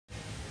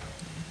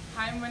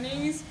Hi, my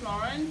name is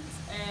Florence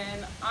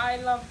and I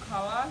love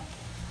color,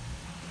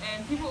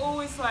 and people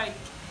always like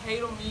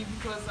hate on me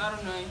because I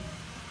don't know,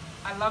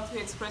 I love to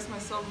express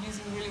myself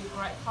using really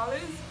bright colors.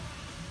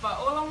 But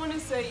all I want to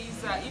say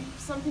is that if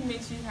something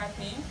makes you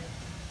happy,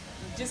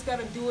 you just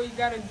gotta do what you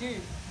gotta do.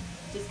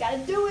 Just gotta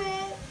do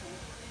it.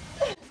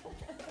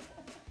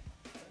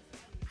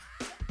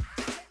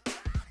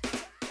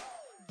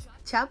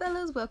 Ciao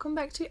Bellas, welcome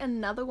back to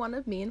another one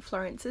of me and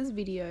Florence's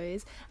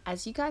videos.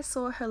 As you guys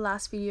saw her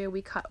last video,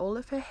 we cut all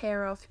of her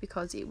hair off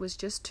because it was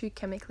just too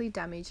chemically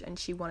damaged and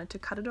she wanted to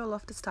cut it all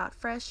off to start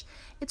fresh.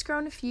 It's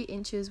grown a few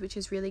inches, which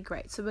is really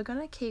great, so we're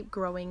going to keep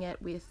growing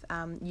it with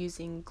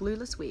using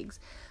glueless wigs.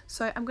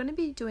 So I'm going to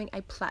be doing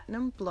a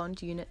platinum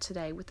blonde unit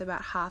today with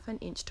about 1/2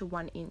 inch to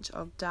 1 inch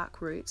of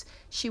dark roots.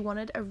 She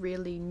wanted a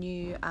really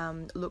new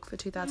look for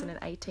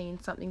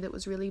 2018, something that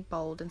was really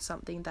bold and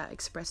something that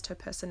expressed her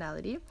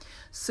personality.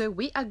 So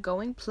we are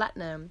going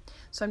platinum.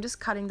 So I'm just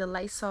cutting the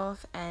lace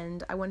off,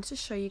 and I wanted to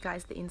show you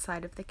guys the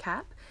inside of the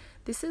cap.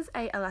 This is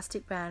a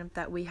elastic band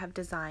that we have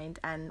designed,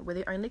 and we're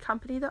the only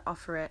company that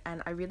offer it,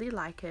 and I really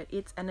like it.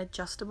 It's an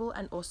adjustable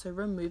and also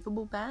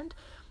removable band,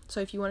 so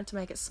if you wanted to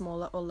make it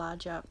smaller or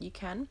larger, you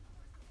can.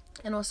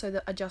 And also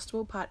the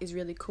adjustable part is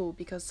really cool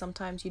because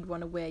sometimes you'd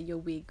want to wear your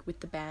wig with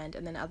the band,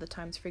 and then other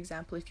times, for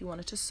example, if you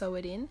wanted to sew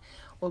it in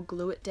or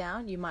glue it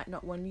down, you might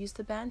not want to use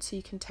the band, so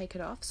you can take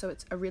it off. So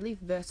it's a really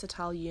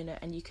versatile unit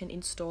and you can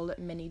install it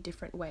many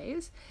different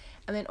ways.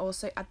 And then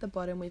also at the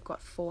bottom we've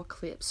got 4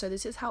 clips, so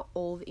this is how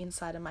all the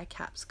inside of my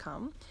caps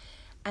come.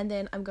 And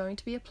then I'm going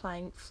to be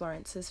applying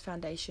Florence's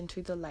foundation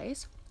to the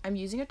lace. I'm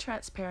using a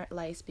transparent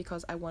lace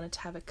because I wanted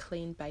to have a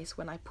clean base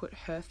when I put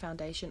her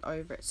foundation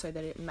over it so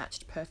that it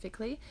matched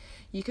perfectly.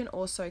 You can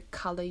also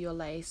colour your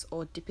lace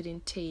or dip it in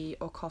tea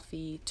or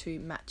coffee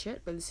to match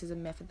it, but this is a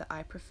method that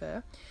I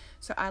prefer.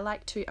 So I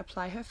like to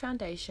apply her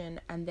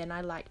foundation, and then I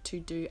like to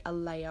do a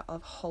layer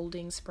of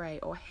holding spray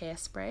or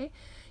hairspray.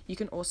 You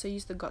can also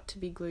use the Got to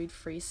Be Glued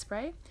freeze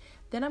spray.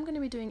 Then I'm going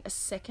to be doing a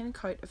second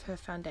coat of her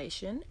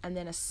foundation and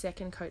then a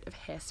second coat of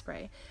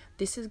hairspray.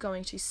 This is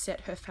going to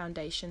set her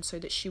foundation so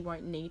that she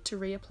won't need to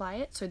reapply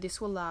it. So this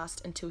will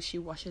last until she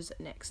washes it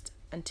next,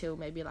 until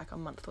maybe like a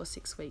month or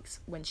 6 weeks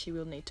when she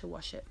will need to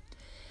wash it.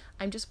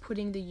 I'm just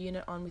putting the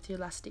unit on with the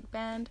elastic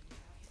band.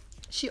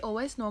 She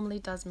always normally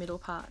does middle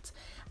parts.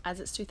 As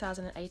it's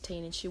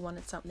 2018 and she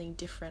wanted something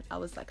different, I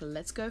was like,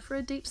 let's go for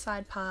a deep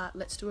side part,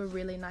 let's do a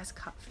really nice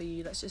cut for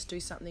you, let's just do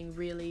something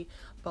really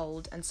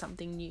bold and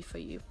something new for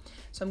you.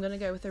 So I'm going to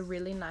go with a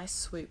really nice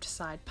swooped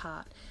side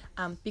part.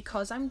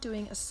 Because I'm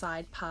doing a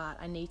side part,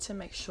 I need to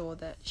make sure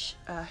that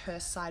her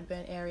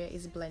sideburn area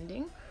is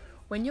blending.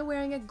 When you're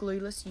wearing a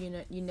glueless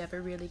unit, you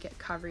never really get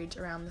coverage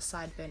around the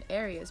sideburn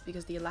areas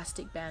because the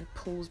elastic band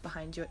pulls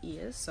behind your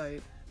ears,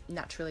 so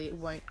naturally it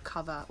won't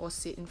cover or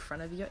sit in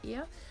front of your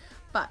ear.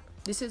 But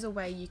this is a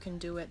way you can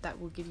do it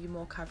that will give you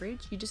more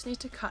coverage. You just need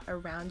to cut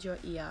around your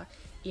ear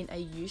in a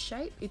U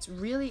shape. It's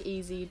really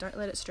easy, don't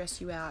let it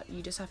stress you out.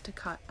 You just have to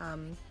cut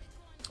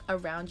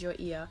around your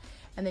ear,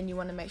 and then you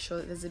want to make sure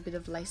that there's a bit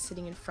of lace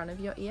sitting in front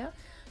of your ear.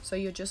 So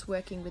you're just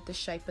working with the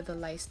shape of the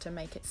lace to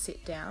make it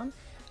sit down.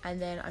 And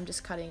then I'm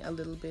just cutting a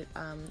little bit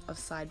of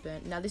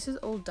sideburn. Now this is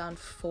all done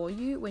for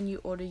you when you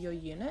order your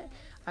unit.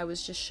 I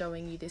was just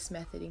showing you this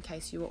method in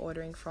case you were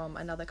ordering from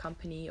another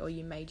company or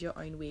you made your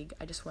own wig.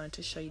 I just wanted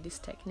to show you this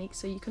technique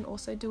so you can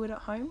also do it at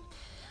home.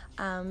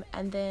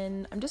 And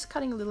then I'm just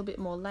cutting a little bit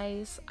more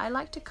lace. I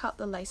like to cut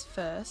the lace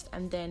first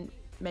and then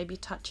maybe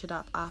touch it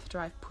up after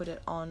I've put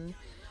it on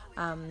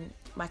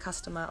my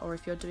customer, or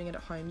if you're doing it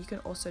at home you can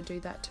also do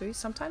that too.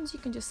 Sometimes you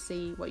can just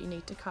see what you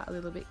need to cut a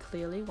little bit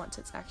clearly once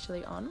it's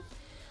actually on.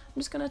 I'm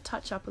just going to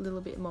touch up a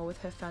little bit more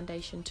with her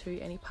foundation too,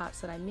 any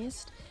parts that I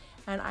missed,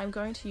 and I'm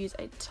going to use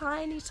a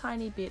tiny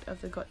bit of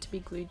the Got to Be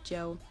Glued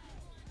gel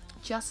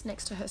just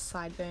next to her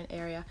sideburn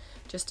area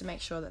just to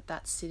make sure that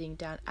that's sitting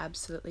down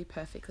absolutely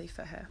perfectly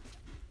for her.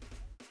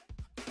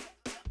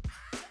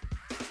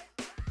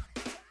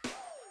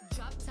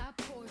 Drop top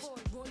Porsche,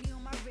 rollie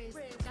on my wrist,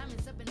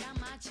 diamonds up and down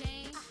my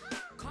chain.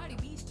 Cardi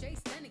B straight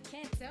stunning,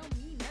 can't tell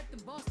me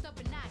nothing. Bossed up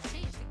and I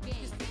changed the game.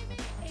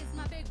 It's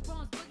my big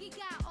bronze boogie,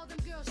 got all them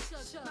girls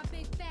shook. My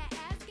big fat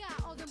ass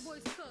got all them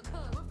boys cooked.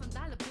 We're from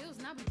dollar bills,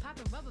 now we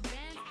popping rubber